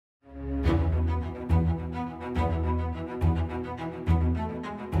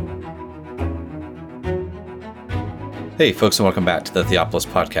Hey folks, and welcome back to the Theophilus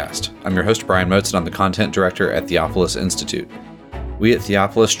Podcast. I'm your host, Brian Motes, and I'm the Content Director at Theophilus Institute. We at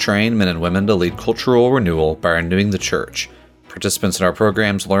Theophilus train men and women to lead cultural renewal by renewing the church. Participants in our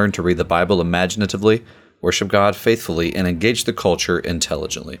programs learn to read the Bible imaginatively, worship God faithfully, and engage the culture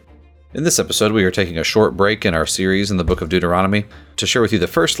intelligently. In this episode, we are taking a short break in our series in the book of Deuteronomy to share with you the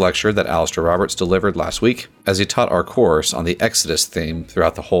first lecture that Alastair Roberts delivered last week as he taught our course on the Exodus theme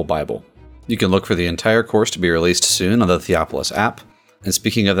throughout the whole Bible. You can look for the entire course to be released soon on the Theophilus app. And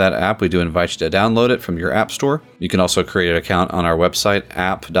speaking of that app, we do invite you to download it from your app store. You can also create an account on our website,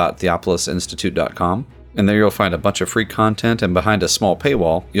 app.theophilusinstitute.com. And there you'll find a bunch of free content, and behind a small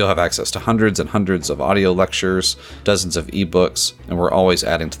paywall, you'll have access to hundreds and hundreds of audio lectures, dozens of ebooks, and we're always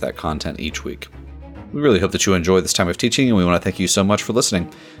adding to that content each week. We really hope that you enjoy this time of teaching, and we want to thank you so much for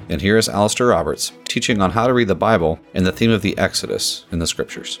listening. And here is Alastair Roberts, teaching on how to read the Bible and the theme of the Exodus in the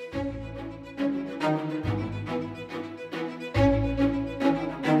Scriptures.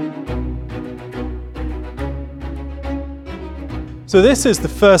 So this is the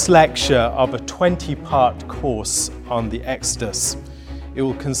first lecture of a 20-part course on the Exodus. It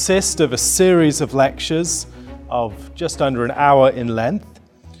will consist of a series of lectures of just under an hour in length,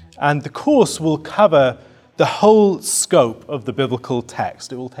 and the course will cover the whole scope of the biblical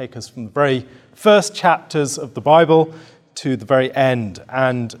text. It will take us from the very first chapters of the Bible to the very end,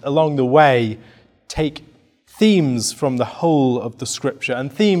 and along the way take themes from the whole of the Scripture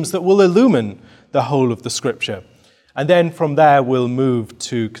and themes that will illumine the whole of the Scripture. And then from there, we'll move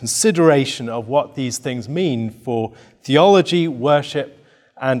to consideration of what these things mean for theology, worship,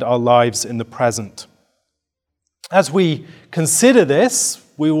 and our lives in the present. As we consider this,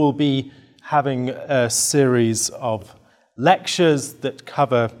 we will be having a series of lectures that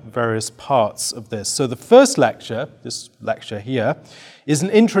cover various parts of this. So the first lecture, this lecture here, is an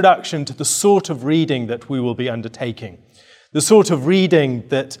introduction to the sort of reading that we will be undertaking. The sort of reading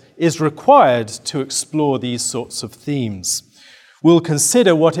that is required to explore these sorts of themes. We'll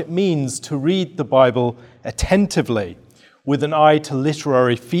consider what it means to read the Bible attentively, with an eye to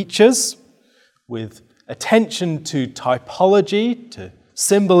literary features, with attention to typology, to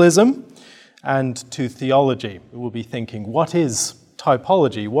symbolism, and to theology. We'll be thinking, what is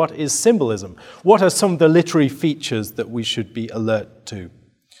typology? What is symbolism? What are some of the literary features that we should be alert to?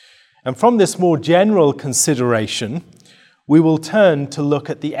 And from this more general consideration, we will turn to look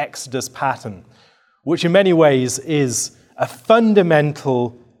at the Exodus pattern, which in many ways is a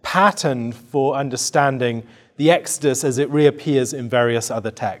fundamental pattern for understanding the Exodus as it reappears in various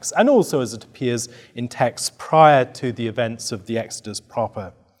other texts, and also as it appears in texts prior to the events of the Exodus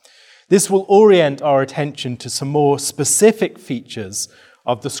proper. This will orient our attention to some more specific features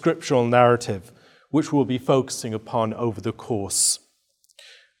of the scriptural narrative, which we'll be focusing upon over the course.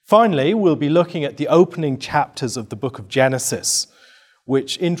 Finally, we'll be looking at the opening chapters of the book of Genesis,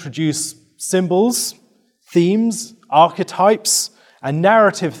 which introduce symbols, themes, archetypes, and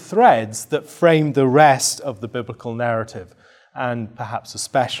narrative threads that frame the rest of the biblical narrative, and perhaps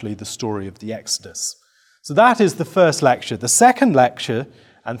especially the story of the Exodus. So that is the first lecture. The second lecture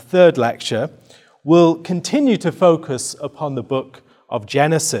and third lecture will continue to focus upon the book of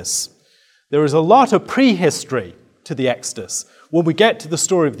Genesis. There is a lot of prehistory to the Exodus. When we get to the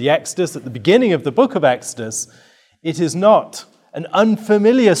story of the Exodus, at the beginning of the book of Exodus, it is not an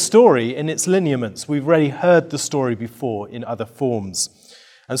unfamiliar story in its lineaments. We've already heard the story before in other forms.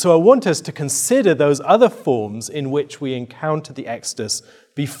 And so I want us to consider those other forms in which we encounter the Exodus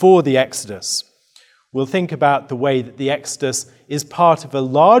before the Exodus. We'll think about the way that the Exodus is part of a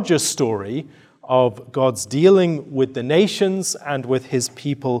larger story of God's dealing with the nations and with his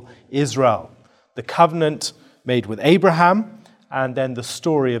people Israel. The covenant made with Abraham, and then the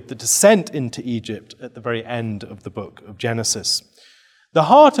story of the descent into Egypt at the very end of the book of Genesis. The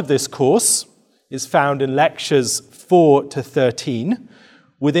heart of this course is found in lectures 4 to 13,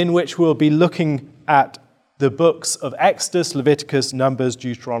 within which we'll be looking at the books of Exodus, Leviticus, Numbers,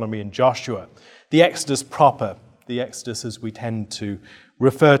 Deuteronomy, and Joshua. The Exodus proper, the Exodus as we tend to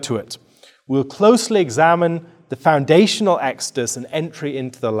refer to it. We'll closely examine the foundational Exodus and entry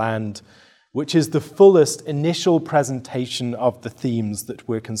into the land, which is the fullest initial presentation of the themes that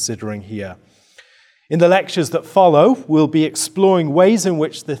we're considering here. In the lectures that follow, we'll be exploring ways in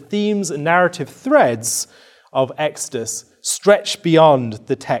which the themes and narrative threads of Exodus stretch beyond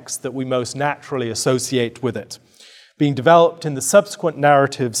the text that we most naturally associate with it, being developed in the subsequent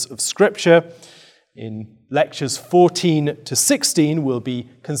narratives of Scripture. In lectures 14 to 16, we'll be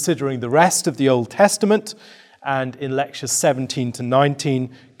considering the rest of the Old Testament, and in lectures 17 to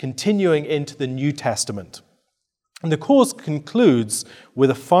 19, continuing into the New Testament. And the course concludes with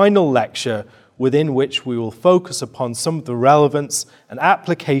a final lecture within which we will focus upon some of the relevance and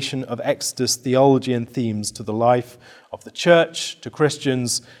application of Exodus theology and themes to the life of the church, to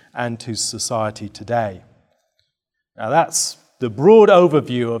Christians, and to society today. Now that's the broad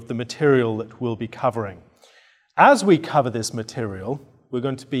overview of the material that we'll be covering. As we cover this material, we're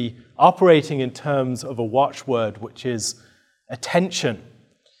going to be operating in terms of a watchword, which is attention.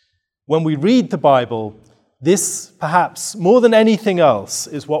 When we read the Bible, this, perhaps more than anything else,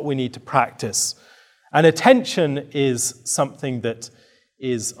 is what we need to practice. And attention is something that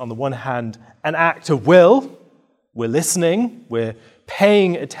is, on the one hand, an act of will. We're listening, we're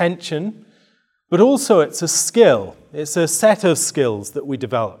paying attention, but also it's a skill. It's a set of skills that we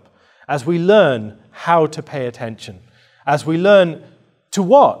develop as we learn how to pay attention, as we learn to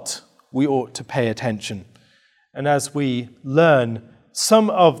what we ought to pay attention, and as we learn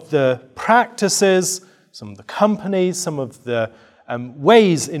some of the practices, some of the companies, some of the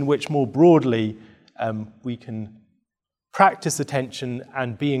ways in which more broadly we can practice attention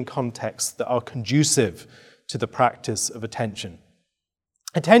and be in contexts that are conducive to the practice of attention.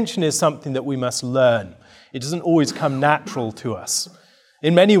 Attention is something that we must learn. It doesn't always come natural to us.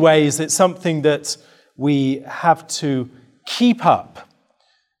 In many ways, it's something that we have to keep up.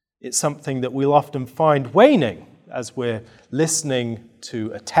 It's something that we'll often find waning as we're listening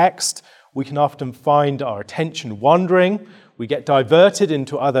to a text. We can often find our attention wandering. We get diverted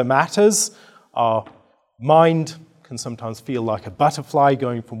into other matters. Our mind can sometimes feel like a butterfly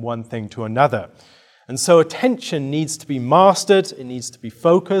going from one thing to another. And so attention needs to be mastered, it needs to be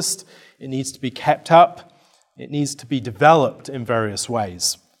focused, it needs to be kept up, it needs to be developed in various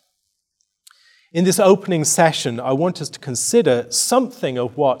ways. In this opening session, I want us to consider something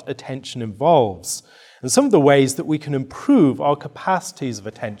of what attention involves and some of the ways that we can improve our capacities of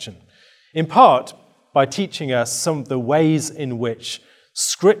attention, in part by teaching us some of the ways in which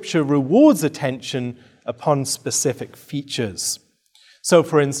Scripture rewards attention upon specific features. So,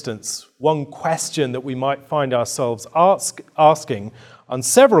 for instance, one question that we might find ourselves asking on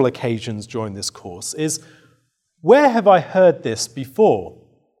several occasions during this course is, where have I heard this before?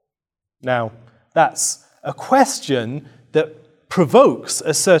 Now, that's a question that provokes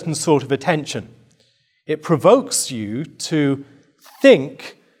a certain sort of attention. It provokes you to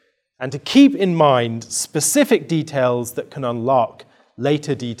think and to keep in mind specific details that can unlock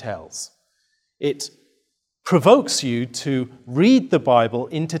later details. It provokes you to read the Bible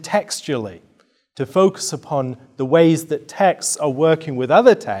intertextually, to focus upon the ways that texts are working with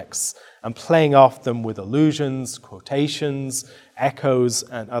other texts and playing off them with allusions, quotations, echoes,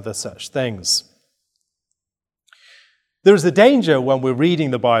 and other such things. There is a danger when we're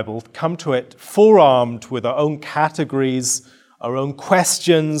reading the Bible to come to it forearmed with our own categories, our own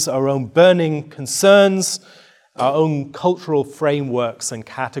questions, our own burning concerns, our own cultural frameworks and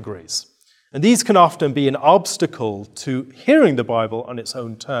categories. And these can often be an obstacle to hearing the Bible on its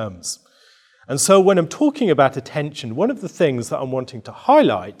own terms. And so when I'm talking about attention, one of the things that I'm wanting to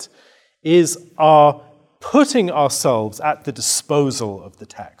highlight is our putting ourselves at the disposal of the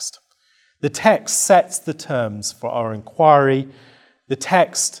text. The text sets the terms for our inquiry. The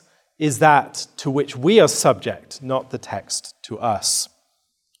text is that to which we are subject, not the text to us.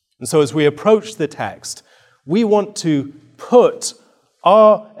 And so as we approach the text, we want to put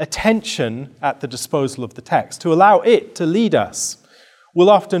our attention at the disposal of the text, to allow it to lead us. We'll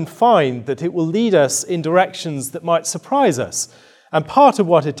often find that it will lead us in directions that might surprise us. And part of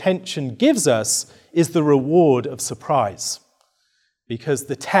what attention gives us is the reward of surprise. Because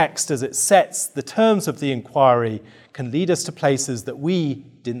the text, as it sets the terms of the inquiry, can lead us to places that we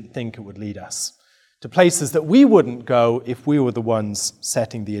didn't think it would lead us, to places that we wouldn't go if we were the ones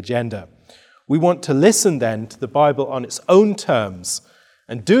setting the agenda. We want to listen then to the Bible on its own terms,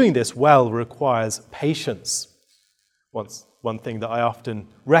 and doing this well requires patience. One thing that I often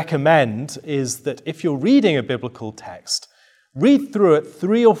recommend is that if you're reading a biblical text, read through it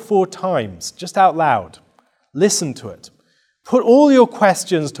 3 or 4 times, just out loud. Listen to it. Put all your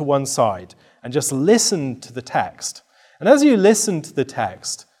questions to one side and just listen to the text. And as you listen to the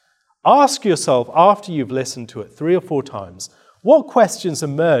text, ask yourself, after you've listened to it 3 or 4 times, what questions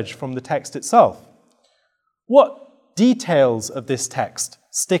emerge from the text itself? What details of this text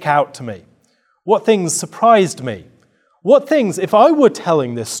stick out to me? What things surprised me? What things, if I were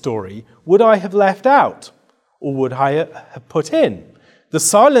telling this story, would I have left out? Or would I have put in? The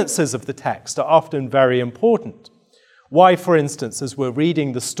silences of the text are often very important. Why, for instance, as we're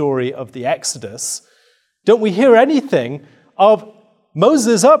reading the story of the Exodus, don't we hear anything of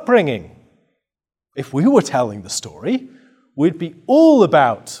Moses' upbringing? If we were telling the story, we'd be all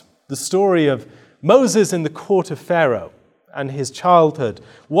about the story of Moses in the court of Pharaoh and his childhood,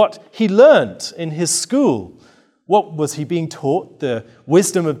 what he learnt in his school. What was he being taught? The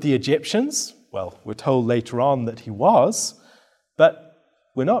wisdom of the Egyptians? Well, we're told later on that he was, but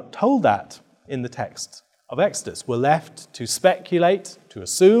we're not told that in the text of Exodus. We're left to speculate, to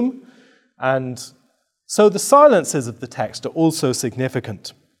assume, and so the silences of the text are also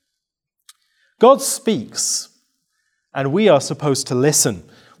significant. God speaks, and we are supposed to listen.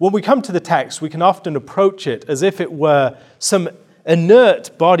 When we come to the text, we can often approach it as if it were some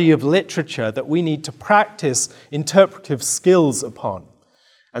inert body of literature that we need to practice interpretive skills upon.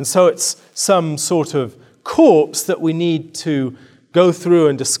 And so it's some sort of corpse that we need to go through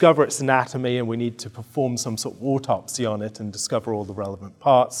and discover its anatomy, and we need to perform some sort of autopsy on it and discover all the relevant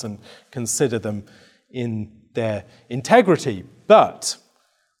parts and consider them in their integrity. But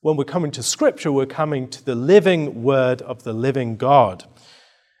when we're coming to Scripture, we're coming to the living word of the living God.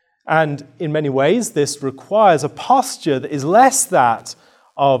 And in many ways, this requires a posture that is less that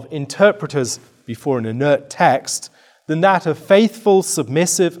of interpreters before an inert text than that of faithful,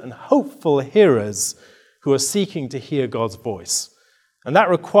 submissive, and hopeful hearers who are seeking to hear God's voice. And that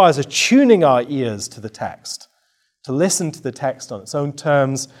requires attuning our ears to the text, to listen to the text on its own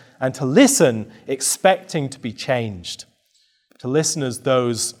terms, and to listen expecting to be changed, to listen as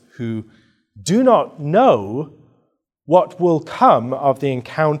those who do not know what will come of the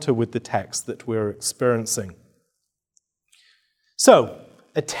encounter with the text that we're experiencing. So,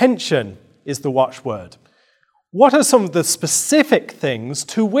 attention is the watchword. What are some of the specific things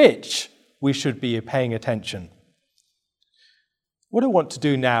to which we should be paying attention? What I want to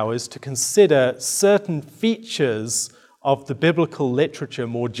do now is to consider certain features of the biblical literature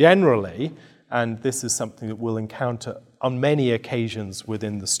more generally, and this is something that we'll encounter on many occasions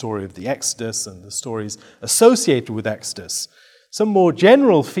within the story of the Exodus and the stories associated with Exodus. Some more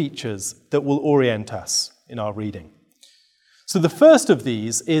general features that will orient us in our reading. So the first of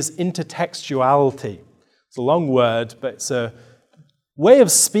these is intertextuality. It's a long word, but it's a way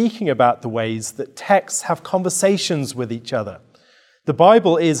of speaking about the ways that texts have conversations with each other. The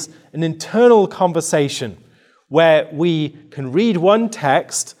Bible is an internal conversation where we can read one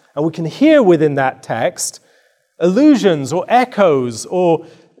text and we can hear within that text allusions or echoes or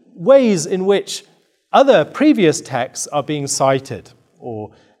ways in which other previous texts are being cited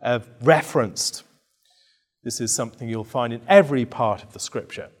or referenced. This is something you'll find in every part of the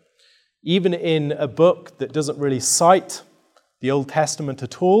Scripture. Even in a book that doesn't really cite the Old Testament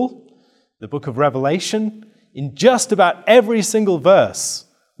at all, the book of Revelation, in just about every single verse,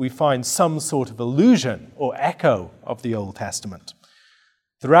 we find some sort of allusion or echo of the Old Testament.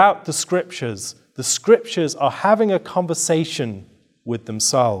 Throughout the Scriptures are having a conversation with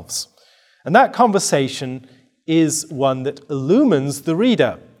themselves. And that conversation is one that illumines the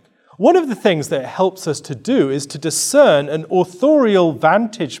reader. One of the things that it helps us to do is to discern an authorial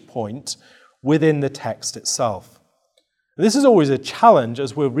vantage point within the text itself. This is always a challenge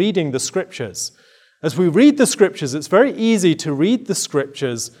as we're reading the Scriptures. As we read the Scriptures, it's very easy to read the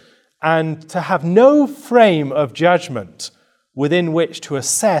Scriptures and to have no frame of judgment within which to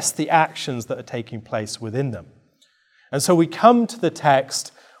assess the actions that are taking place within them. And so we come to the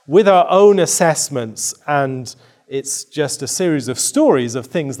text with our own assessments, and it's just a series of stories of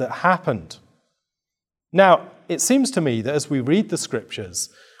things that happened. Now, it seems to me that as we read the Scriptures,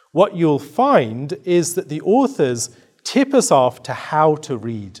 what you'll find is that the authors tip us off to how to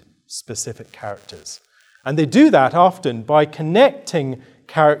read specific characters. And they do that often by connecting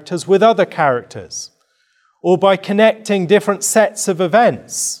characters with other characters, or by connecting different sets of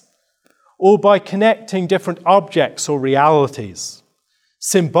events, or by connecting different objects or realities.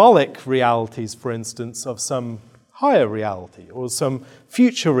 Symbolic realities, for instance, of some higher reality or some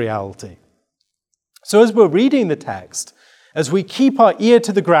future reality. So as we're reading the text, as we keep our ear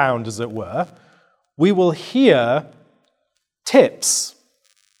to the ground, as it were, we will hear tips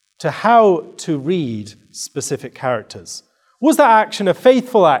to how to read specific characters. Was that action a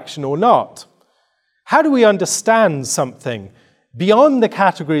faithful action or not? How do we understand something beyond the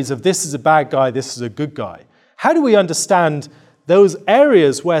categories of this is a bad guy, this is a good guy? How do we understand those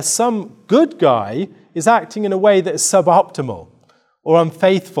areas where some good guy is acting in a way that is suboptimal or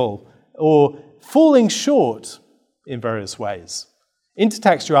unfaithful or falling short in various ways?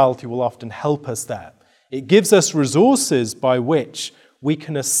 Intertextuality will often help us there. It gives us resources by which we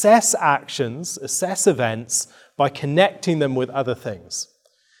can assess actions, assess events, by connecting them with other things.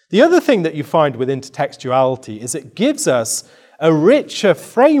 The other thing that you find with intertextuality is it gives us a richer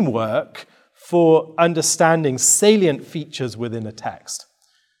framework for understanding salient features within a text.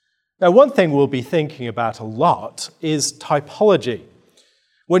 Now, one thing we'll be thinking about a lot is typology.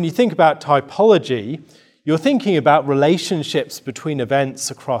 When you think about typology, You're thinking about relationships between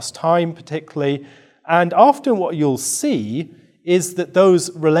events across time, particularly, and often what you'll see is that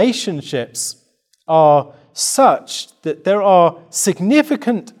those relationships are such that there are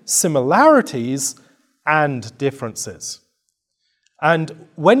significant similarities and differences. And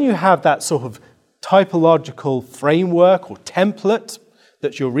when you have that sort of typological framework or template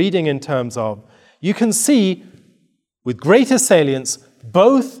that you're reading in terms of, you can see with greater salience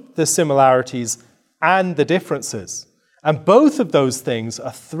both the similarities and the differences. And both of those things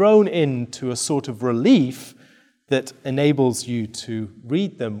are thrown into a sort of relief that enables you to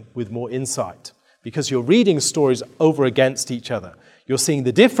read them with more insight, because you're reading stories over against each other. You're seeing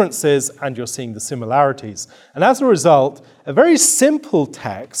the differences and you're seeing the similarities. And as a result, a very simple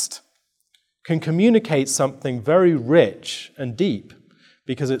text can communicate something very rich and deep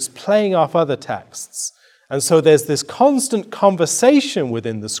because it's playing off other texts. And so there's this constant conversation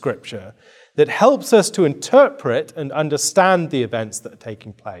within the scripture that helps us to interpret and understand the events that are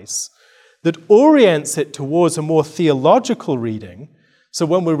taking place, that orients it towards a more theological reading. So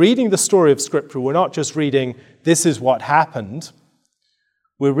when we're reading the story of Scripture, we're not just reading, this is what happened.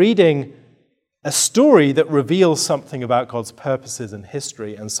 We're reading a story that reveals something about God's purposes and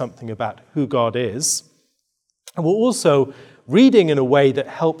history and something about who God is. And we're also reading in a way that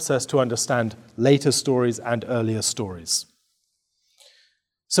helps us to understand later stories and earlier stories.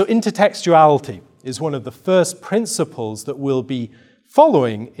 So intertextuality is one of the first principles that we'll be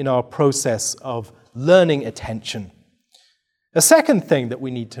following in our process of learning attention. A second thing that we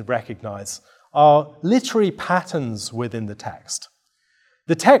need to recognize are literary patterns within the text.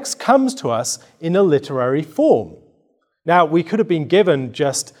 The text comes to us in a literary form. Now, we could have been given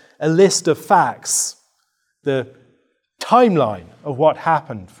just a list of facts, the timeline of what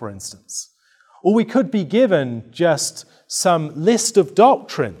happened, for instance. Or we could be given just some list of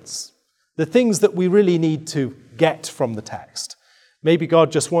doctrines, the things that we really need to get from the text. Maybe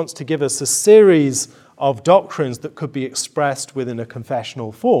God just wants to give us a series of doctrines that could be expressed within a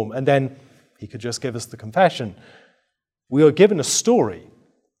confessional form, and then he could just give us the confession. We are given a story,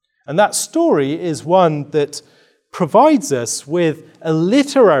 and that story is one that provides us with a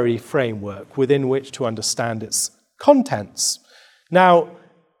literary framework within which to understand its contents. Now,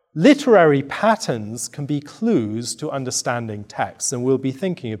 literary patterns can be clues to understanding texts, and we'll be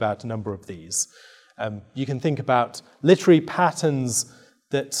thinking about a number of these. You can think about literary patterns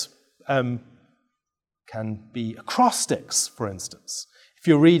that can be acrostics, for instance. If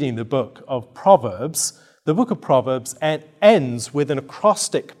you're reading the book of Proverbs ends with an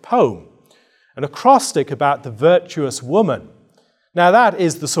acrostic poem, an acrostic about the virtuous woman. Now, that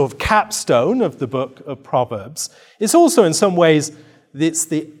is the sort of capstone of the book of Proverbs. It's also, in some ways, it's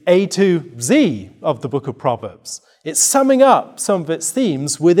the A to Z of the book of Proverbs. It's summing up some of its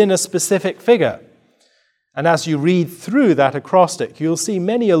themes within a specific figure. And as you read through that acrostic, you'll see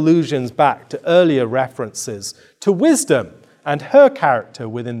many allusions back to earlier references to wisdom and her character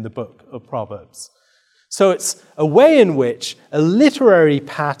within the book of Proverbs. So it's a way in which a literary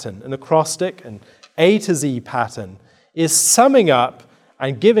pattern, an acrostic, an A to Z pattern, is summing up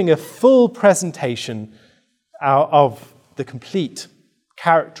and giving a full presentation of the complete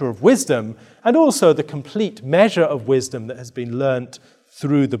character of wisdom and also the complete measure of wisdom that has been learnt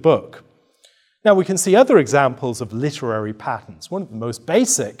through the book. Now, we can see other examples of literary patterns. One of the most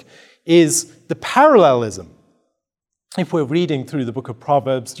basic is the parallelism. If we're reading through the book of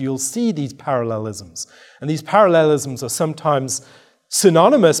Proverbs, you'll see these parallelisms. And these parallelisms are sometimes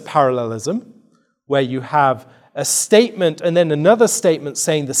synonymous parallelism, where you have a statement and then another statement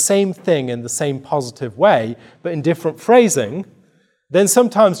saying the same thing in the same positive way, but in different phrasing. Then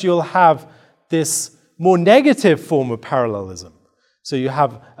sometimes you'll have this more negative form of parallelism. So you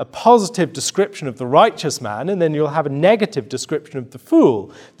have a positive description of the righteous man, and then you'll have a negative description of the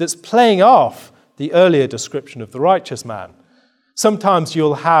fool that's playing off the earlier description of the righteous man. Sometimes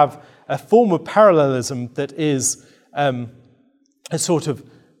you'll have a form of parallelism that is a sort of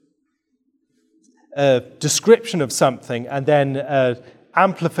a description of something and then an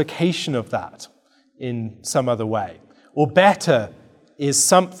amplification of that in some other way. Or better is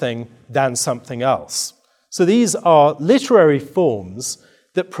something than something else. So these are literary forms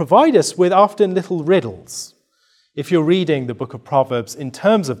that provide us with often little riddles. If you're reading the book of Proverbs in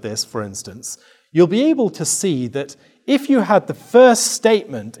terms of this, for instance, you'll be able to see that if you had the first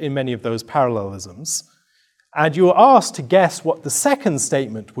statement in many of those parallelisms, and you were asked to guess what the second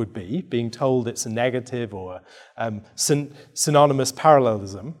statement would be, being told it's a negative or synonymous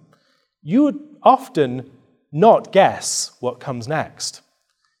parallelism, you would often not guess what comes next.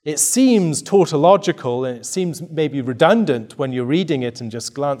 It seems tautological and it seems maybe redundant when you're reading it and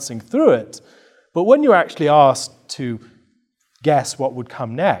just glancing through it, But when you're actually asked to guess what would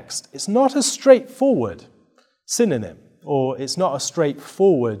come next, it's not a straightforward synonym, or it's not a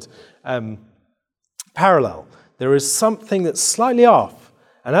straightforward parallel. There is something that's slightly off,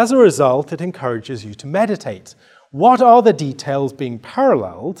 and as a result, it encourages you to meditate. What are the details being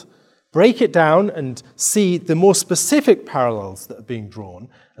paralleled? Break it down and see the more specific parallels that are being drawn,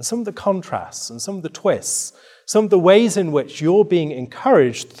 and some of the contrasts and some of the twists, some of the ways in which you're being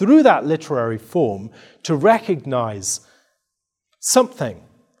encouraged through that literary form to recognize something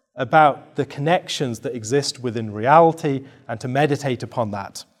about the connections that exist within reality and to meditate upon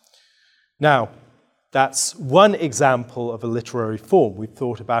that. Now, that's one example of a literary form. We've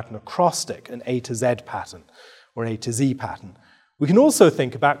thought about an acrostic, an A to Z pattern, or A to Z pattern. We can also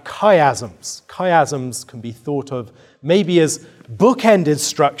think about chiasms. Chiasms can be thought of maybe as bookended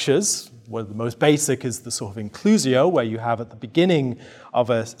structures. One of the most basic is the sort of inclusio, where you have at the beginning of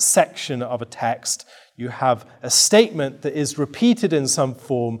a section of a text, you have a statement that is repeated in some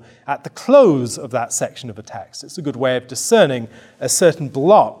form at the close of that section of a text. It's a good way of discerning a certain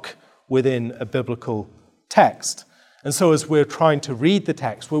block within a biblical text. And so as we're trying to read the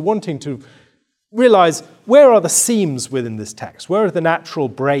text, we're wanting to realize where are the seams within this text? Where are the natural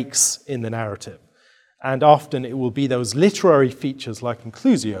breaks in the narrative? And often it will be those literary features like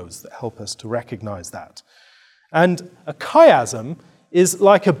inclusios that help us to recognize that. And a chiasm is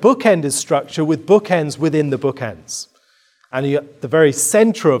like a bookended structure with bookends within the bookends. And at the very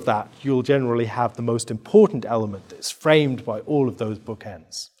center of that, you'll generally have the most important element that is framed by all of those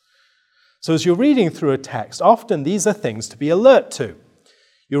bookends. So as you're reading through a text, often these are things to be alert to.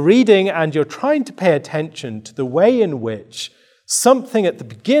 You're reading and you're trying to pay attention to the way in which something at the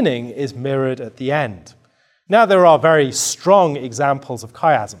beginning is mirrored at the end. Now, there are very strong examples of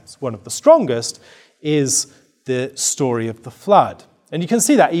chiasms. One of the strongest is the story of the flood. And you can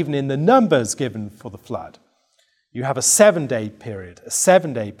see that even in the numbers given for the flood. You have a 7-day period, a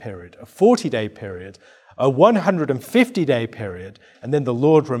 7-day period, a 40-day period, a 150-day period, and then the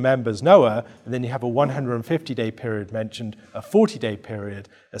Lord remembers Noah, and then you have a 150-day period mentioned, a 40-day period,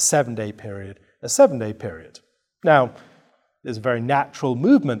 a 7-day period, a 7-day period. Now, there's a very natural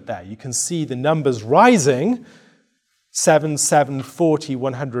movement there. You can see the numbers rising, 7, 7, 40,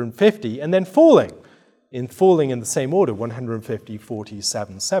 150, and then falling in the same order, 150, 40,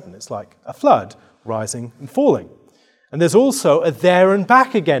 7, 7. It's like a flood, rising and falling. And there's also a there and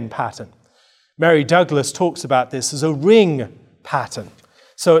back again pattern. Mary Douglas talks about this as a ring pattern.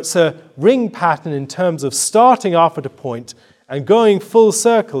 So it's a ring pattern in terms of starting off at a point and going full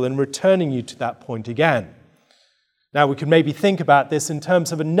circle and returning you to that point again. Now, we could maybe think about this in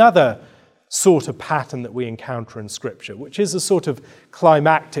terms of another sort of pattern that we encounter in Scripture, which is a sort of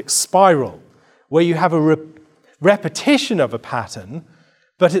climactic spiral, where you have a repetition of a pattern,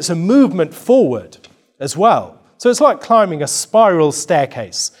 but it's a movement forward as well. So it's like climbing a spiral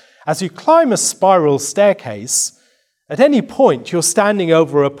staircase. As you climb a spiral staircase, at any point you're standing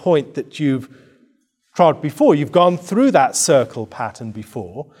over a point that you've trod before. You've gone through that circle pattern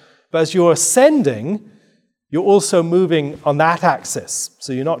before, but as you're ascending, you're also moving on that axis.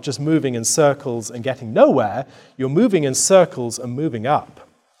 So you're not just moving in circles and getting nowhere, you're moving in circles and moving up.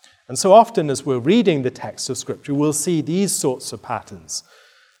 And so often as we're reading the text of Scripture, we'll see these sorts of patterns.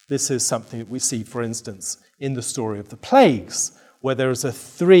 This is something that we see, for instance, in the story of the plagues, where there is a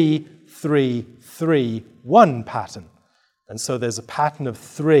 3, 3, 3, 1 pattern. And so there's a pattern of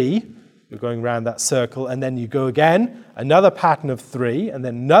 3, you're going around that circle, and then you go again, another pattern of 3, and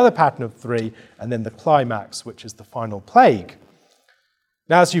then another pattern of 3, and then the climax, which is the final plague.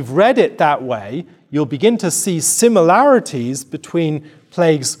 Now, as you've read it that way, you'll begin to see similarities between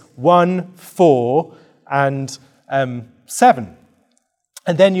plagues 1, 4, and 7.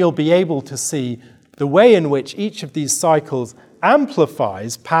 And then you'll be able to see the way in which each of these cycles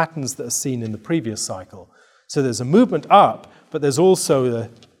amplifies patterns that are seen in the previous cycle. So there's a movement up, but there's also the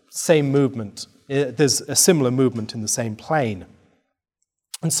same movement. There's a similar movement in the same plane.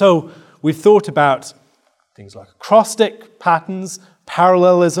 And so we've thought about things like acrostic patterns,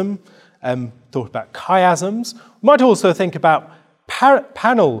 parallelism, thought about chiasms. We might also think about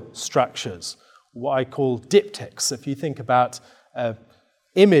panel structures, what I call diptychs. If you think about an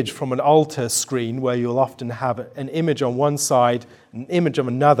image from an altar screen where you'll often have an image on one side, an image of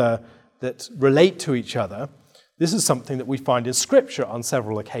another that relate to each other, this is something that we find in Scripture on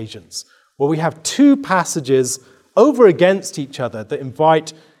several occasions, where we have two passages over against each other that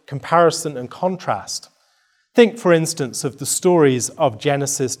invite comparison and contrast. Think, for instance, of the stories of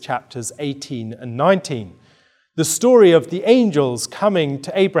Genesis chapters 18 and 19. The story of the angels coming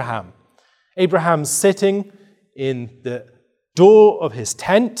to Abraham. Abraham's sitting in the door of his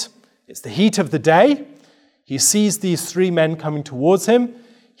tent. It's the heat of the day. He sees these three men coming towards him.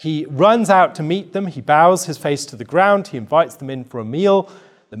 He runs out to meet them. He bows his face to the ground. He invites them in for a meal.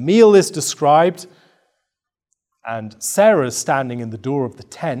 The meal is described, and Sarah's standing in the door of the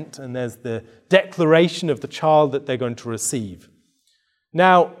tent, and there's the declaration of the child that they're going to receive.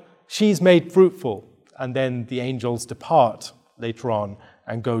 Now, she's made fruitful, and then the angels depart later on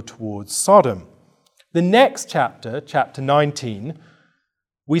and go towards Sodom. The next chapter, chapter 19,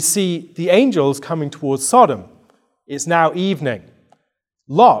 we see the angels coming towards Sodom. It's now evening.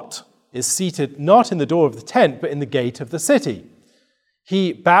 Lot is seated not in the door of the tent, but in the gate of the city.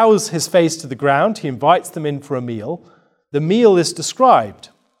 He bows his face to the ground. He invites them in for a meal. The meal is described.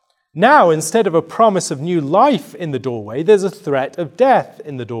 Now, instead of a promise of new life in the doorway, there's a threat of death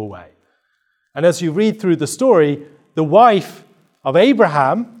in the doorway. And as you read through the story, the wife of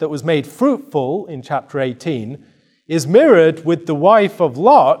Abraham that was made fruitful in chapter 18 is mirrored with the wife of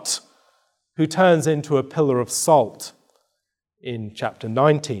Lot, who turns into a pillar of salt in chapter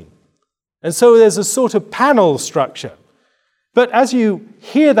 19. And so there's a sort of panel structure. But as you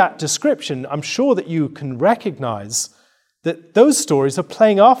hear that description, I'm sure that you can recognize that those stories are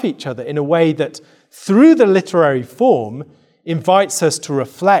playing off each other in a way that, through the literary form, invites us to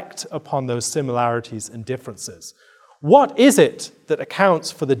reflect upon those similarities and differences. What is it that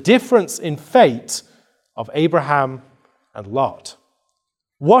accounts for the difference in fate of Abraham and Lot?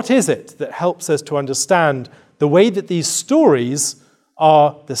 What is it that helps us to understand the way that these stories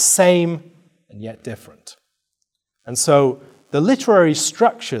are the same and yet different? And so the literary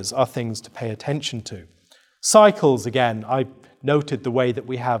structures are things to pay attention to. Cycles, again, I noted the way that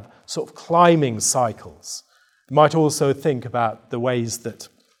we have sort of climbing cycles. You might also think about the ways that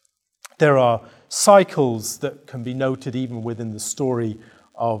there are cycles that can be noted even within the story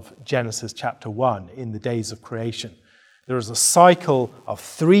of Genesis chapter 1 in the days of creation. There is a cycle of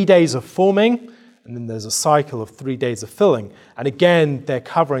 3 days of forming, and then there's a cycle of 3 days of filling. And again, they're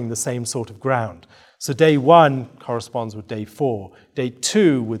covering the same sort of ground. So day 1 corresponds with day 4, day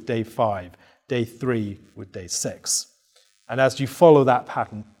 2 with day 5, day 3 with day 6. And as you follow that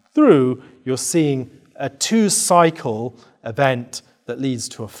pattern through, you're seeing a 2-cycle event that leads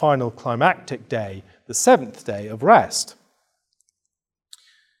to a final climactic day, the 7th day of rest.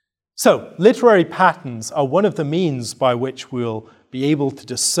 So, literary patterns are one of the means by which we'll be able to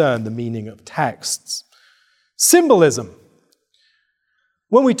discern the meaning of texts. Symbolism.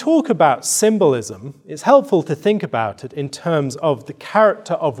 When we talk about symbolism, it's helpful to think about it in terms of the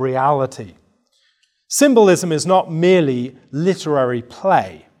character of reality. Symbolism is not merely literary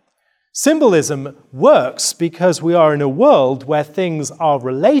play. Symbolism works because we are in a world where things are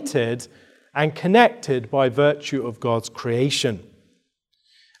related and connected by virtue of God's creation.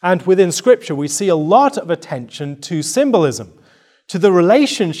 And within Scripture, we see a lot of attention to symbolism, to the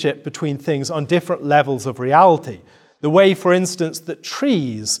relationship between things on different levels of reality. The way, for instance, that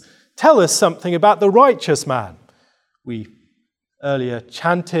trees tell us something about the righteous man. We earlier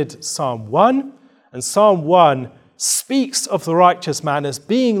chanted Psalm 1, and Psalm 1 speaks of the righteous man as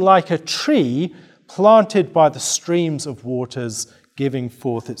being like a tree planted by the streams of waters, giving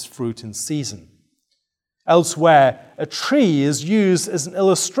forth its fruit in season. Elsewhere, a tree is used as an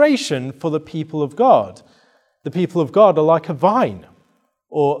illustration for the people of God. The people of God are like a vine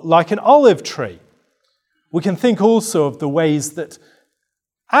or like an olive tree. We can think also of the ways that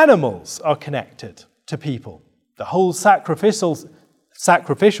animals are connected to people. The whole sacrificial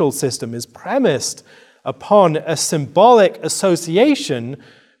system is premised upon a symbolic association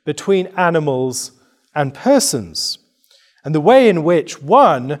between animals and persons, and the way in which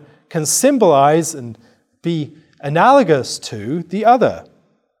one can symbolize and be analogous to the other.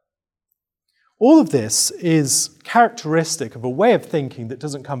 All of this is characteristic of a way of thinking that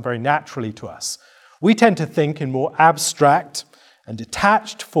doesn't come very naturally to us. We tend to think in more abstract and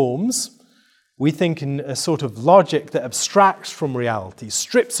detached forms. We think in a sort of logic that abstracts from reality,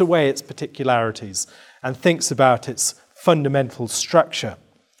 strips away its particularities, and thinks about its fundamental structure.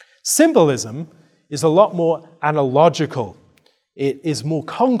 Symbolism is a lot more analogical. It is more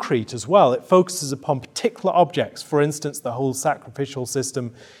concrete as well. It focuses upon particular objects. For instance, the whole sacrificial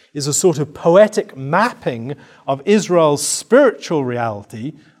system is a sort of poetic mapping of Israel's spiritual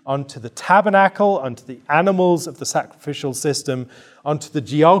reality onto the tabernacle, onto the animals of the sacrificial system, onto the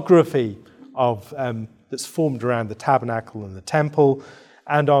geography of that's formed around the tabernacle and the temple,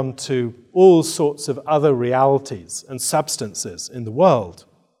 and onto all sorts of other realities and substances in the world.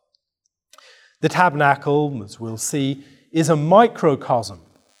 The tabernacle, as we'll see, is a microcosm.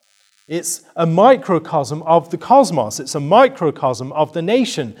 It's a microcosm of the cosmos. It's a microcosm of the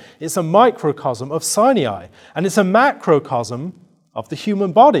nation. It's a microcosm of Sinai. And it's a macrocosm of the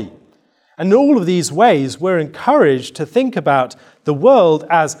human body. And in all of these ways, we're encouraged to think about the world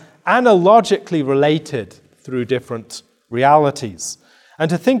as analogically related through different realities, and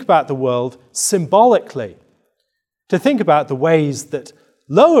to think about the world symbolically, to think about the ways that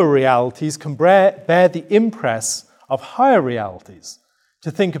lower realities can bear the impress of higher realities, to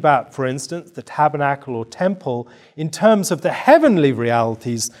think about, for instance, the tabernacle or temple in terms of the heavenly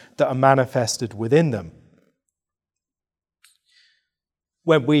realities that are manifested within them.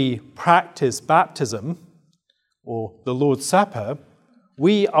 When we practice baptism or the Lord's Supper,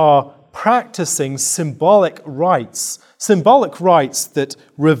 we are practicing symbolic rites that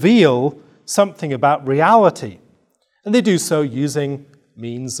reveal something about reality. And they do so using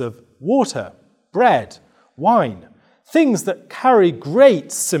means of water, bread, wine, things that carry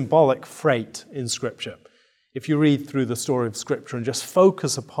great symbolic freight in Scripture. If you read through the story of Scripture and just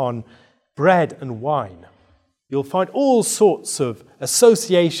focus upon bread and wine, you'll find all sorts of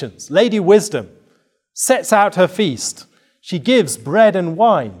associations. Lady Wisdom sets out her feast. She gives bread and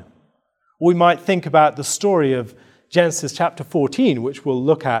wine. We might think about the story of Genesis chapter 14, which we'll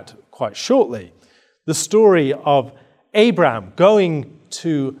look at quite shortly. The story of Abraham going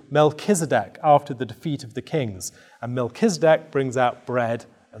to Melchizedek after the defeat of the kings. And Melchizedek brings out bread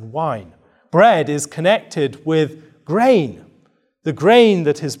and wine. Bread is connected with grain, the grain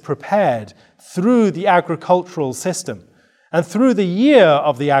that is prepared through the agricultural system and through the year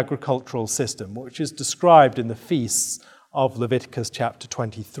of the agricultural system, which is described in the feasts of Leviticus chapter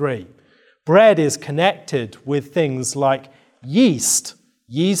 23. Bread is connected with things like yeast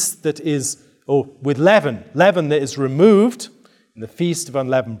that is, or with leaven that is removed in the Feast of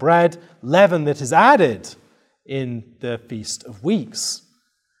Unleavened Bread, leaven that is added in the Feast of Weeks.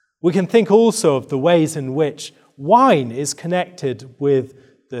 We can think also of the ways in which wine is connected with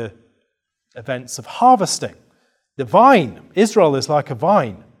the events of harvesting. The vine, Israel is like a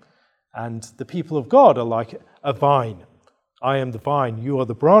vine, and the people of God are like a vine. I am the vine, you are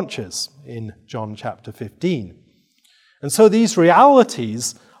the branches, in John chapter 15. And so these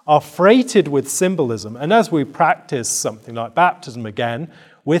realities are freighted with symbolism, and as we practice something like baptism again,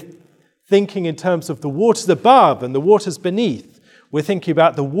 we're thinking in terms of the waters above and the waters beneath. We're thinking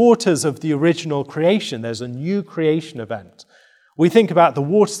about the waters of the original creation. There's a new creation event. We think about the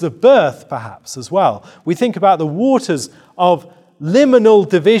waters of birth, perhaps, as well. We think about the waters of liminal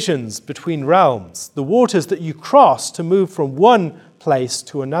divisions between realms, the waters that you cross to move from one place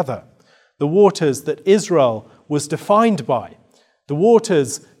to another, the waters that Israel was defined by, the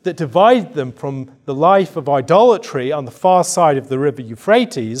waters that divide them from the life of idolatry on the far side of the river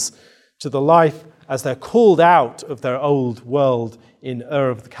Euphrates to the life as they're called out of their old world in Ur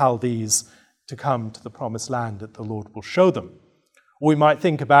of the Chaldees to come to the promised land that the Lord will show them. We might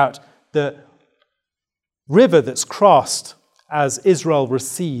think about the river that's crossed as Israel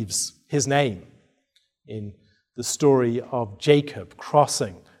receives his name in the story of Jacob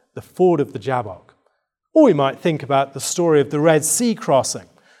crossing the ford of the Jabbok. Or we might think about the story of the Red Sea crossing,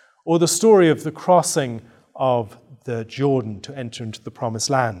 or the story of the crossing of the Jordan to enter into the promised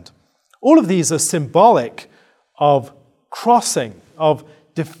land. All of these are symbolic of crossing, of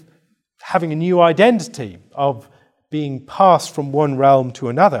having a new identity, of being passed from one realm to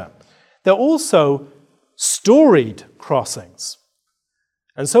another. They're also storied crossings.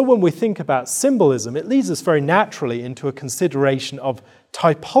 And so when we think about symbolism, it leads us very naturally into a consideration of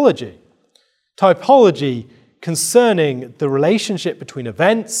typology. Typology concerning the relationship between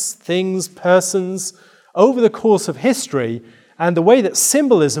events, things, persons, over the course of history, and the way that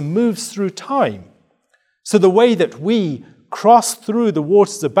symbolism moves through time. So the way that we cross through the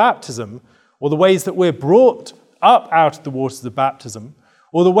waters of baptism, or the ways that we're brought up out of the waters of baptism,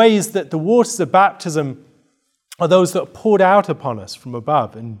 or the ways that the waters of baptism are those that are poured out upon us from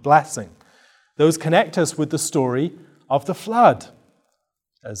above in blessing. Those connect us with the story of the flood,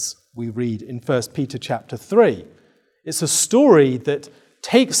 as we read in 1 Peter chapter 3. It's a story that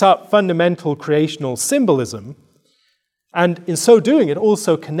takes up fundamental creational symbolism, and in so doing, it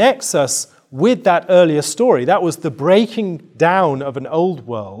also connects us with that earlier story. That was the breaking down of an old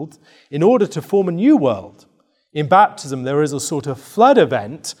world in order to form a new world. In baptism, there is a sort of flood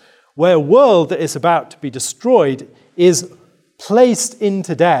event where a world that is about to be destroyed is placed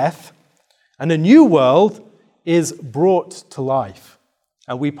into death, and a new world is brought to life.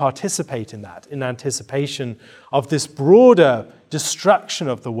 And we participate in that, in anticipation of this broader destruction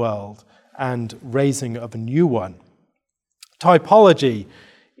of the world and raising of a new one. Typology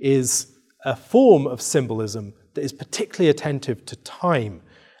is a form of symbolism that is particularly attentive to time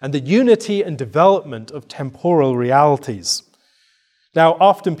and the unity and development of temporal realities. Now,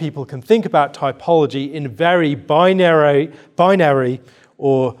 often people can think about typology in very binary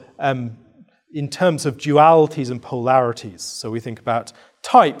or in terms of dualities and polarities. So we think about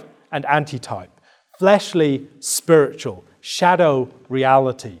type and antitype, fleshly, spiritual, shadow,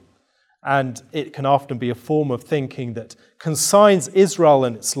 reality. And it can often be a form of thinking that consigns Israel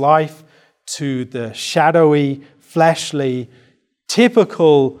and its life to the shadowy, fleshly,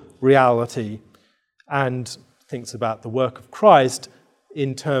 typical reality, and thinks about the work of Christ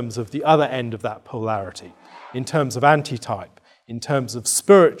in terms of the other end of that polarity, in terms of antitype, in terms of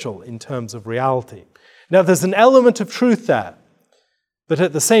spiritual, in terms of reality. Now, there's an element of truth there, but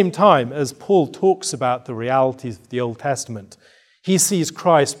at the same time, as Paul talks about the realities of the Old Testament, he sees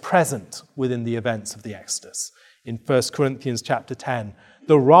Christ present within the events of the Exodus. In 1 Corinthians chapter 10,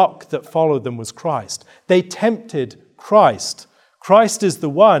 the rock that followed them was Christ. They tempted Christ. Christ is the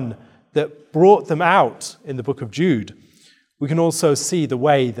one that brought them out in the book of Jude. We can also see the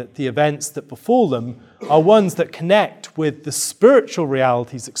way that the events that befall them are ones that connect with the spiritual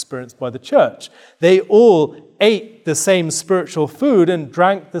realities experienced by the church. They all ate the same spiritual food and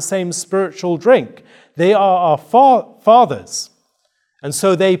drank the same spiritual drink. They are our fathers, and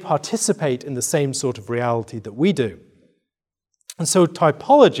so they participate in the same sort of reality that we do. And so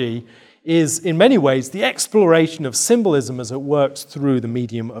typology is, in many ways, the exploration of symbolism as it works through the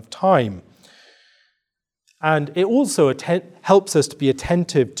medium of time. And it also helps us to be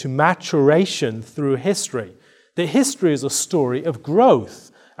attentive to maturation through history. That history is a story of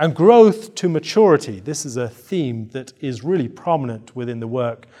growth, and growth to maturity. This is a theme that is really prominent within the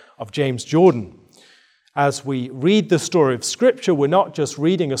work of James Jordan. As we read the story of Scripture, we're not just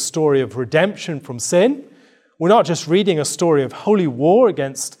reading a story of redemption from sin. We're not just reading a story of holy war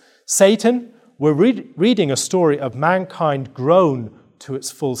against Satan. We're reading a story of mankind grown to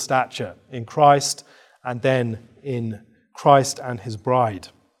its full stature in Christ, and then in Christ and his bride.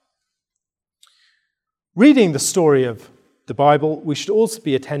 Reading the story of the Bible, we should also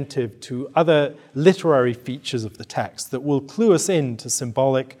be attentive to other literary features of the text that will clue us into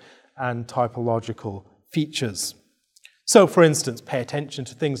symbolic and typological features. So, for instance, pay attention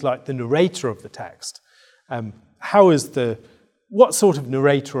to things like the narrator of the text. What sort of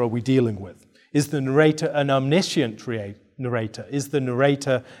narrator are we dealing with? Is the narrator an omniscient narrator? Is the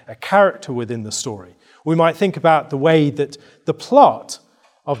narrator a character within the story? We might think about the way that the plot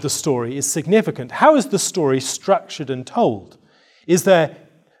of the story is significant. How is the story structured and told? Is there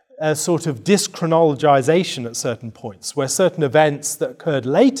a sort of dyschronologization at certain points, where certain events that occurred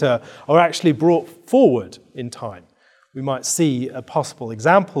later are actually brought forward in time? We might see a possible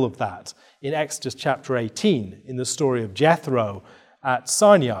example of that in Exodus chapter 18, in the story of Jethro at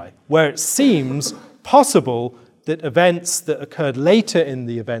Sinai, where it seems possible that events that occurred later in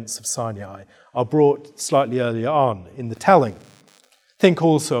the events of Sinai are brought slightly earlier on in the telling. Think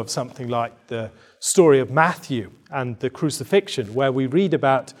also of something like the story of Matthew and the crucifixion, where we read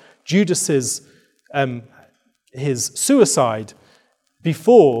about Judas's his suicide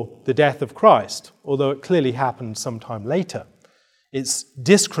before the death of Christ, although it clearly happened sometime later. It's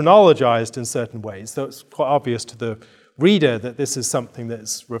dyschronologized in certain ways, though it's quite obvious to the reader that this is something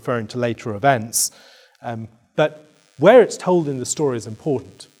that's referring to later events. But where it's told in the story is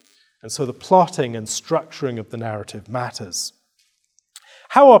important. And so the plotting and structuring of the narrative matters.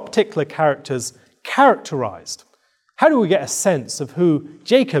 How are particular characters characterized? How do we get a sense of who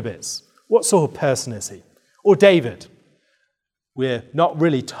Jacob is? What sort of person is he? Or David? We're not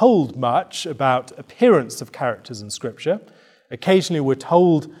really told much about appearance of characters in Scripture. Occasionally we're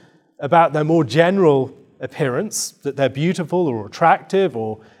told about their more general appearance, that they're beautiful or attractive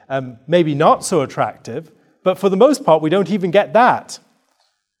or maybe not so attractive. But for the most part, we don't even get that.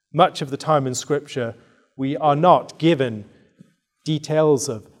 Much of the time in Scripture, we are not given details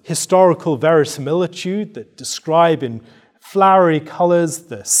of historical verisimilitude that describe in flowery colors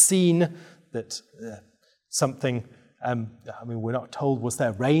the scene, that something, we're not told, was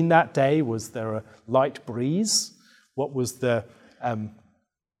there rain that day? Was there a light breeze? What was the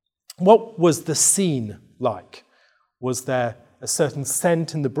scene like? Was there a certain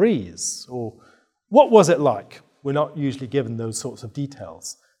scent in the breeze? Or what was it like? We're not usually given those sorts of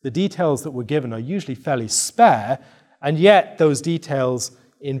details. The details that we're given are usually fairly spare, and yet those details,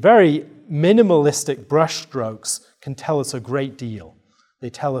 in very minimalistic brushstrokes, can tell us a great deal. They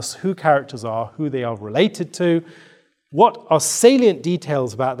tell us who characters are, who they are related to, what are salient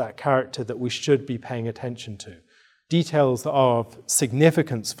details about that character that we should be paying attention to, details that are of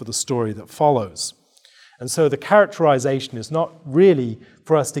significance for the story that follows. And so the characterization is not really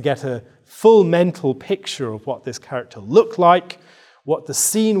for us to get a full mental picture of what this character looked like, what the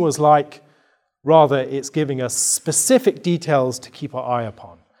scene was like. Rather, it's giving us specific details to keep our eye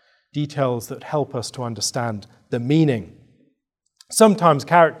upon, details that help us to understand the meaning. Sometimes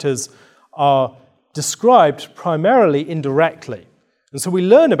characters are described primarily indirectly. And so we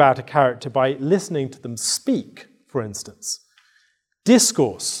learn about a character by listening to them speak, for instance.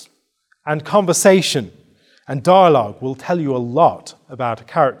 Discourse and conversation and dialogue will tell you a lot about a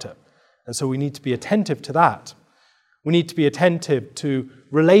character. And so we need to be attentive to that. We need to be attentive to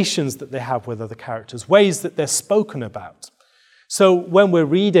relations that they have with other characters, ways that they're spoken about. So when we're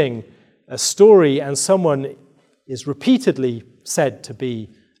reading a story and someone is repeatedly said to be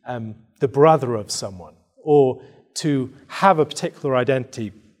the brother of someone, or to have a particular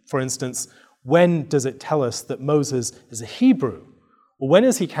identity, for instance, when does it tell us that Moses is a Hebrew? Or when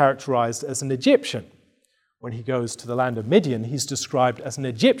is he characterized as an Egyptian? When he goes to the land of Midian, he's described as an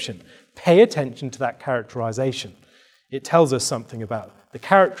Egyptian. Pay attention to that characterization. It tells us something about the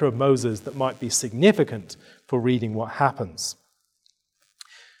character of Moses that might be significant for reading what happens.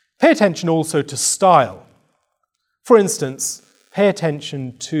 Pay attention also to style. For instance, pay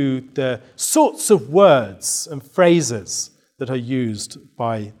attention to the sorts of words and phrases that are used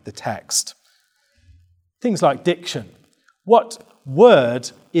by the text. Things like diction. What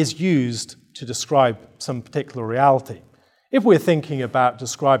word is used to describe some particular reality? If we're thinking about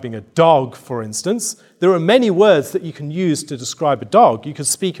describing a dog, for instance, there are many words that you can use to describe a dog. You could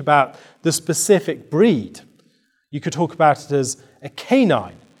speak about the specific breed. You could talk about it as a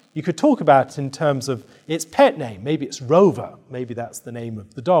canine. You could talk about it in terms of its pet name. Maybe it's Rover. Maybe that's the name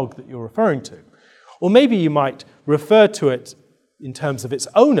of the dog that you're referring to. Or maybe you might refer to it in terms of its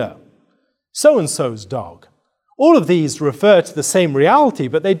owner, so-and-so's dog. All of these refer to the same reality,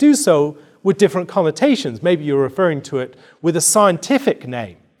 but they do so with different connotations. Maybe you're referring to it with a scientific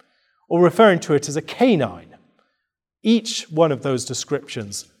name, or referring to it as a canine. Each one of those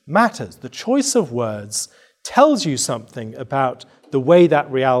descriptions matters. The choice of words tells you something about the way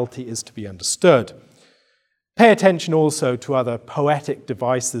that reality is to be understood. Pay attention also to other poetic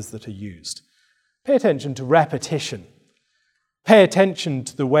devices that are used. Pay attention to repetition. Pay attention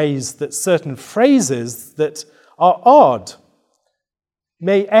to the ways that certain phrases that are odd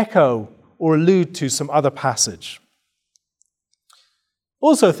may echo or allude to some other passage.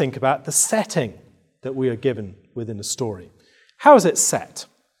 Also think about the setting that we are given within a story. How is it set?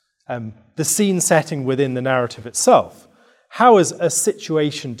 The scene setting within the narrative itself. How is a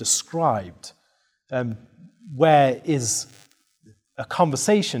situation described? Where is a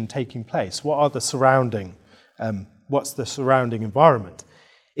conversation taking place? What are the what's the surrounding environment?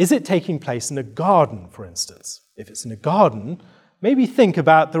 Is it taking place in a garden, for instance? If it's in a garden, maybe think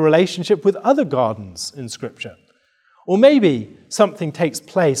about the relationship with other gardens in Scripture. Or maybe something takes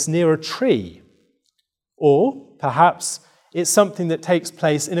place near a tree. Or perhaps it's something that takes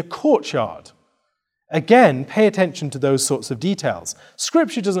place in a courtyard. Again, pay attention to those sorts of details.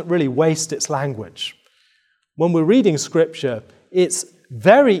 Scripture doesn't really waste its language. When we're reading Scripture, it's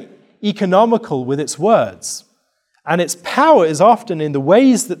very economical with its words. And its power is often in the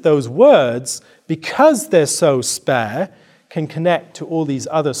ways that those words, because they're so spare, can connect to all these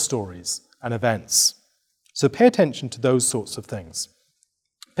other stories and events. So pay attention to those sorts of things.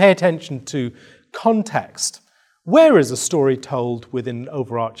 Pay attention to context. Where is a story told within an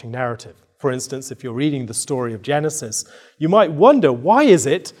overarching narrative? For instance, if you're reading the story of Genesis, you might wonder, why is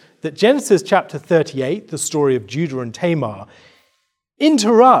it that Genesis chapter 38, the story of Judah and Tamar,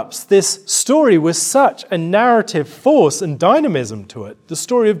 interrupts this story with such a narrative force and dynamism to it, the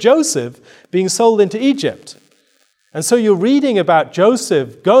story of Joseph being sold into Egypt. And so you're reading about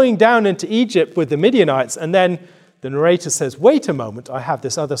Joseph going down into Egypt with the Midianites, and then the narrator says, wait a moment, I have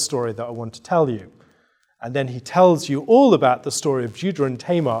this other story that I want to tell you. And then he tells you all about the story of Judah and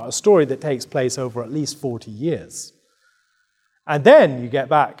Tamar, a story that takes place over at least 40 years. And then you get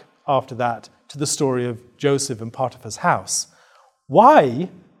back after that to the story of Joseph and Potiphar's house. Why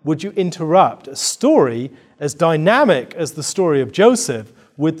would you interrupt a story as dynamic as the story of Joseph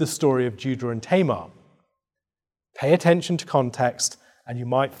with the story of Judah and Tamar? Pay attention to context, and you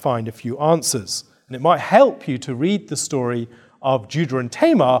might find a few answers. And it might help you to read the story of Judah and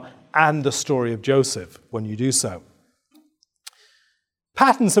Tamar and the story of Joseph when you do so.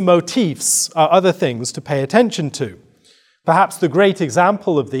 Patterns and motifs are other things to pay attention to. Perhaps the greatest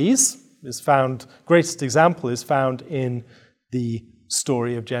example is found in the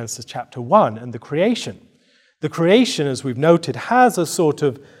story of Genesis chapter 1 and the creation. The creation, as we've noted, has a sort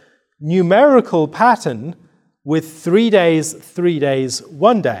of numerical pattern with 3 days,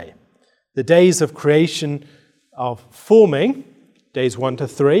 1 day. The days of creation of forming, days 1 to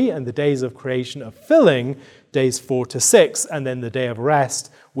 3, and the days of creation of filling, days 4 to 6, and then the day of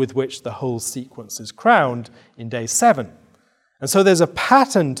rest with which the whole sequence is crowned in day 7. And so there's a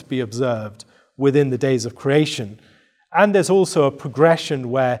pattern to be observed within the days of creation. And there's also a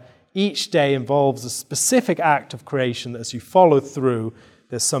progression where each day involves a specific act of creation that as you follow through,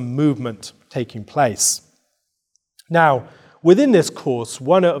 there's some movement taking place. Now, within this course,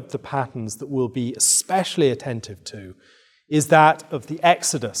 one of the patterns that we'll be especially attentive to is that of the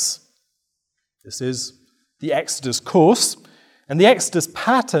Exodus. This is the Exodus course, and the Exodus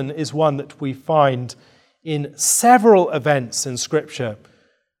pattern is one that we find in several events in Scripture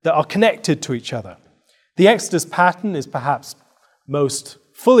that are connected to each other. The Exodus pattern is perhaps most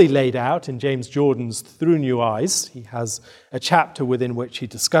fully laid out in James Jordan's Through New Eyes. He has a chapter within which he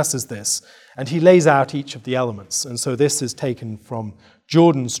discusses this, and he lays out each of the elements. And so this is taken from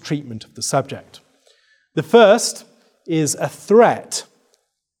Jordan's treatment of the subject. The first is a threat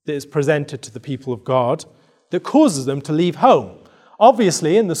that is presented to the people of God that causes them to leave home.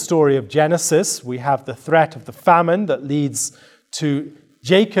 Obviously, in the story of Genesis, we have the threat of the famine that leads to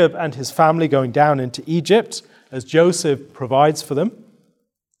Jacob and his family going down into Egypt as Joseph provides for them.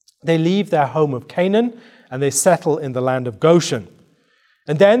 They leave their home of Canaan and they settle in the land of Goshen.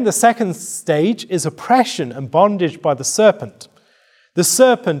 And then the second stage is oppression and bondage by the serpent. The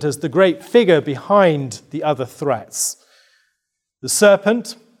serpent is the great figure behind the other threats. The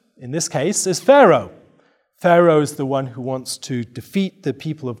serpent, in this case, is Pharaoh. Pharaoh is the one who wants to defeat the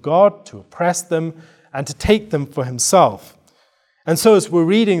people of God, to oppress them, and to take them for himself. And so as we're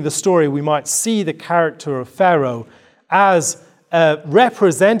reading the story, we might see the character of Pharaoh as a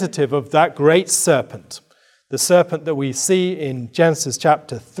representative of that great serpent, the serpent that we see in Genesis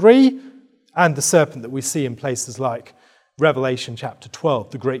chapter 3, and the serpent that we see in places like Revelation chapter 12,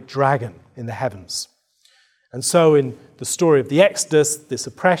 the great dragon in the heavens. And so in the story of the Exodus, this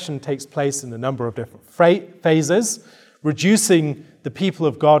oppression takes place in a number of different phases, reducing the people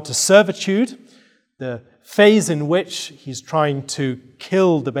of God to servitude, the phase in which he's trying to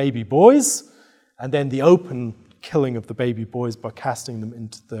kill the baby boys, and then the open killing of the baby boys by casting them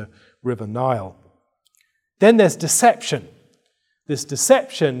into the river Nile. Then there's deception. This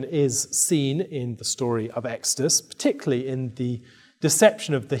deception is seen in the story of Exodus, particularly in the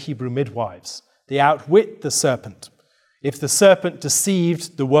deception of the Hebrew midwives. They outwit the serpent. If the serpent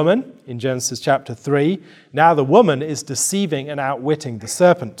deceived the woman in Genesis chapter 3, now the woman is deceiving and outwitting the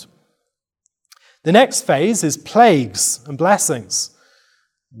serpent. The next phase is plagues and blessings.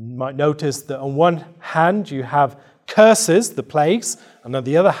 You might notice that on one hand you have curses, the plagues, and on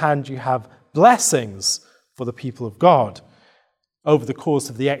the other hand you have blessings for the people of God. Over the course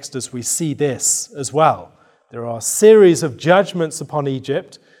of the Exodus we see this as well. There are a series of judgments upon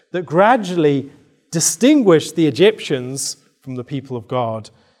Egypt that gradually distinguish the Egyptians from the people of God,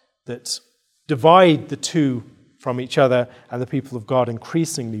 that divide the two from each other, and the people of God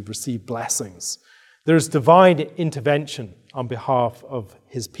increasingly receive blessings. There is divine intervention on behalf of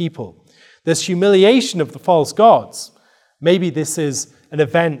his people. There's humiliation of the false gods. Maybe this is an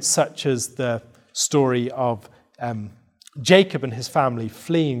event such as the story of Jacob and his family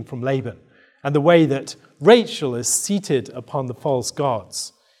fleeing from Laban, and the way that Rachel is seated upon the false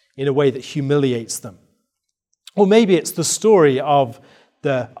gods in a way that humiliates them. Or maybe it's the story of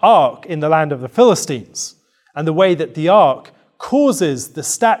the ark in the land of the Philistines, and the way that the ark causes the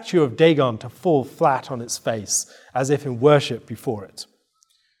statue of Dagon to fall flat on its face, as if in worship before it.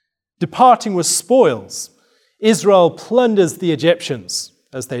 Departing with spoils, Israel plunders the Egyptians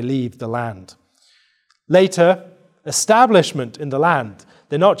as they leave the land. Later, establishment in the land.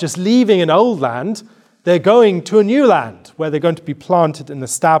 They're not just leaving an old land, they're going to a new land where they're going to be planted and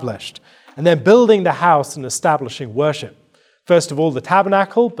established, and then building the house and establishing worship. First of all, the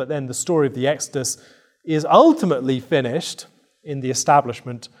tabernacle, but then the story of the Exodus is ultimately finished in the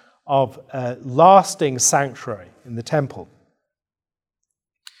establishment of a lasting sanctuary in the temple.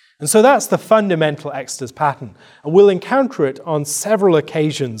 And so that's the fundamental Exodus pattern. And we'll encounter it on several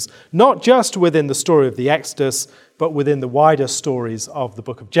occasions, not just within the story of the Exodus, but within the wider stories of the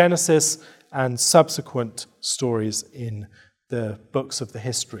book of Genesis and subsequent stories in the books of the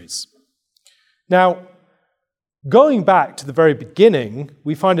histories. Now, going back to the very beginning,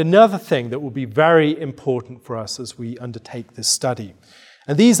 we find another thing that will be very important for us as we undertake this study.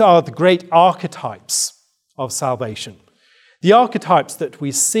 And these are the great archetypes of salvation. The archetypes that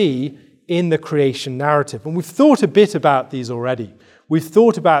we see in the creation narrative. And we've thought a bit about these already. We've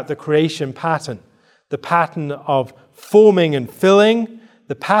thought about the creation pattern, the pattern of forming and filling,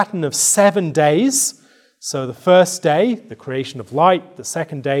 the pattern of 7 days. So the first day, the creation of light. The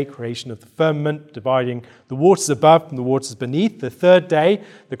second day, creation of the firmament, dividing the waters above from the waters beneath. The third day,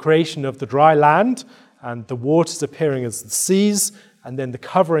 the creation of the dry land and the waters appearing as the seas, and then the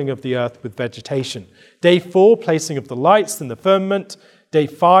covering of the earth with vegetation. Day 4, placing of the lights in the firmament. Day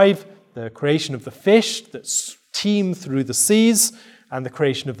 5, the creation of the fish that teem through the seas. and the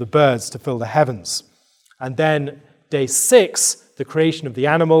creation of the birds to fill the heavens. And then day 6, the creation of the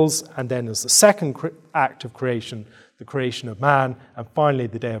animals, and then as the second act of creation, the creation of man, and finally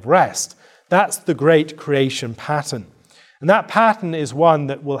the day of rest. That's the great creation pattern. And that pattern is one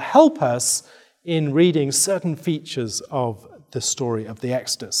that will help us in reading certain features of the story of the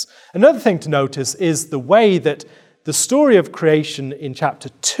Exodus. Another thing to notice is the way that the story of creation in chapter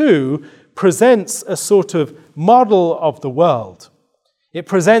 2 presents a sort of model of the world. It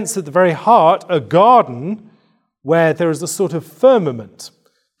presents at the very heart a garden where there is a sort of firmament,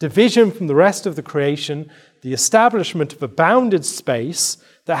 division from the rest of the creation, the establishment of a bounded space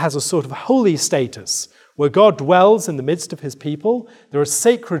that has a sort of holy status, where God dwells in the midst of his people. There is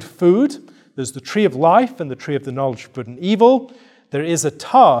sacred food. There's the tree of life and the tree of the knowledge of good and evil. There is a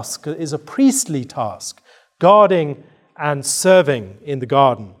task, there is a priestly task, guarding and serving in the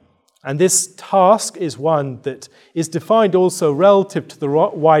garden. And this task is one that is defined also relative to the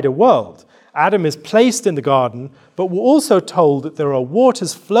wider world. Adam is placed in the garden, but we're also told that there are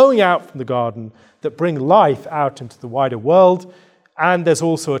waters flowing out from the garden that bring life out into the wider world. And there's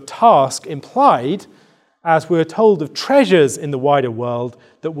also a task implied, as we're told, of treasures in the wider world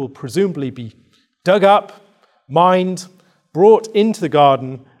that will presumably be dug up, mined, brought into the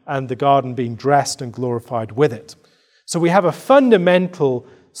garden, and the garden being dressed and glorified with it. So we have a fundamental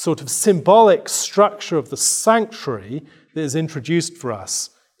sort of symbolic structure of the sanctuary that is introduced for us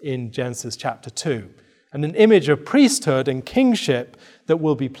in Genesis chapter 2, and an image of priesthood and kingship that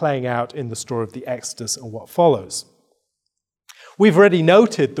will be playing out in the story of the Exodus and what follows. We've already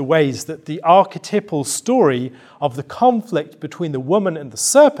noted the ways that the archetypal story of the conflict between the woman and the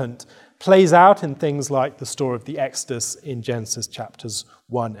serpent plays out in things like the story of the Exodus in Genesis chapters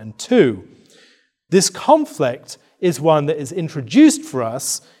 1 and 2. This conflict is one that is introduced for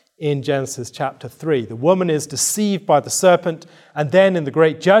us in Genesis chapter 3. The woman is deceived by the serpent, and then in the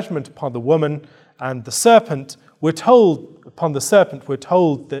great judgment upon the woman and the serpent, we're told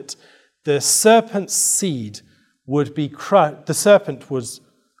that the serpent's seed would be crushed. The serpent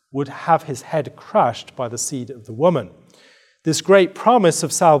would have his head crushed by the seed of the woman. This great promise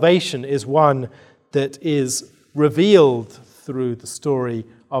of salvation is one that is revealed through the story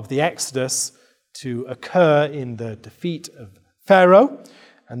of the Exodus to occur in the defeat of Pharaoh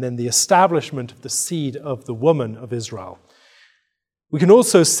and then the establishment of the seed of the woman of Israel. We can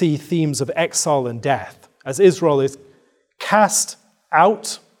also see themes of exile and death as Israel is cast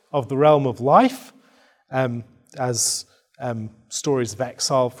out of the realm of life, as stories of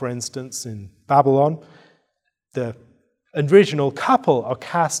exile, for instance, in Babylon. The original couple are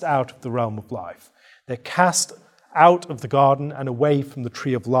cast out of the realm of life. They're cast out of the garden and away from the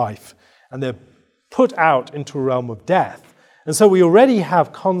tree of life, and they're put out into a realm of death. And so we already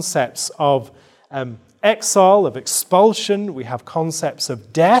have concepts of exile, of expulsion. We have concepts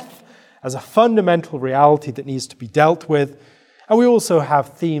of death as a fundamental reality that needs to be dealt with. And we also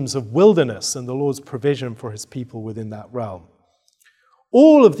have themes of wilderness and the Lord's provision for his people within that realm.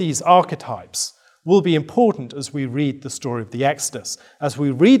 All of these archetypes will be important as we read the story of the Exodus. As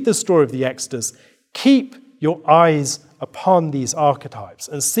we read the story of the Exodus, keep your eyes upon these archetypes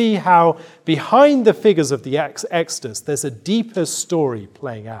and see how behind the figures of the Exodus, there's a deeper story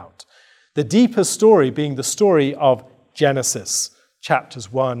playing out. The deeper story being the story of Genesis,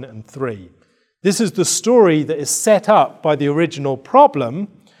 chapters 1 and 3. This is the story that is set up by the original problem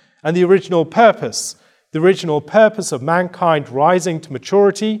and the original purpose. The original purpose of mankind rising to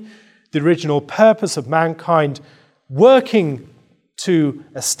maturity, the original purpose of mankind working to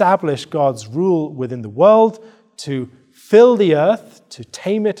establish God's rule within the world, to fill the earth, to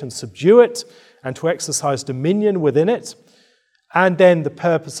tame it and subdue it, and to exercise dominion within it. And then the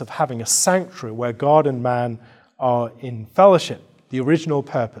purpose of having a sanctuary where God and man are in fellowship, the original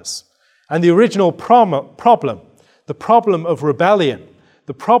purpose. And the original problem, the problem of rebellion,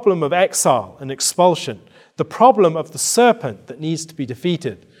 the problem of exile and expulsion, the problem of the serpent that needs to be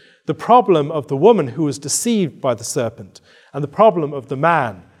defeated, the problem of the woman who was deceived by the serpent, and the problem of the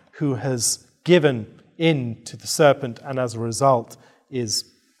man who has given in to the serpent and as a result is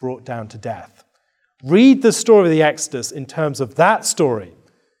brought down to death. Read the story of the Exodus in terms of that story,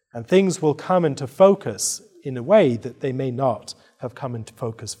 and things will come into focus in a way that they may not have come into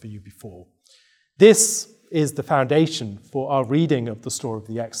focus for you before. This is the foundation for our reading of the story of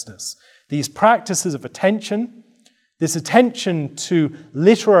the Exodus. These practices of attention, this attention to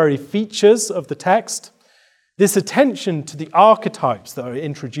literary features of the text, this attention to the archetypes that are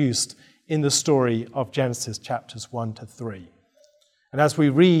introduced in the story of Genesis chapters 1 to 3. And as we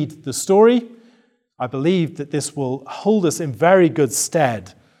read the story, I believe that this will hold us in very good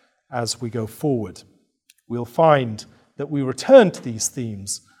stead as we go forward. We'll find that we return to these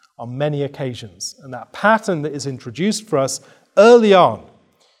themes on many occasions. And that pattern that is introduced for us early on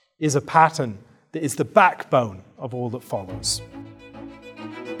is a pattern that is the backbone of all that follows.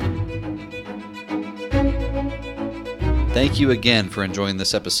 Thank you again for enjoying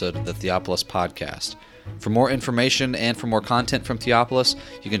this episode of the Theophilus Podcast. For more information and for more content from Theophilus,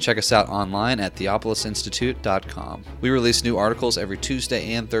 you can check us out online at theophilusinstitute.com. We release new articles every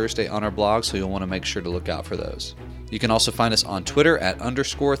Tuesday and Thursday on our blog, so you'll want to make sure to look out for those. You can also find us on Twitter at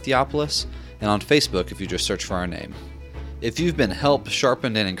 _Theophilus and on Facebook if you just search for our name. If you've been helped,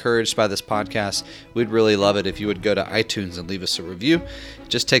 sharpened, and encouraged by this podcast, we'd really love it if you would go to iTunes and leave us a review. It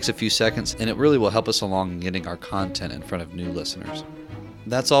just takes a few seconds, and it really will help us along in getting our content in front of new listeners.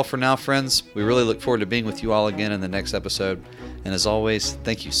 That's all for now, friends. We really look forward to being with you all again in the next episode. And as always,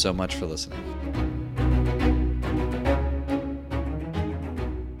 thank you so much for listening.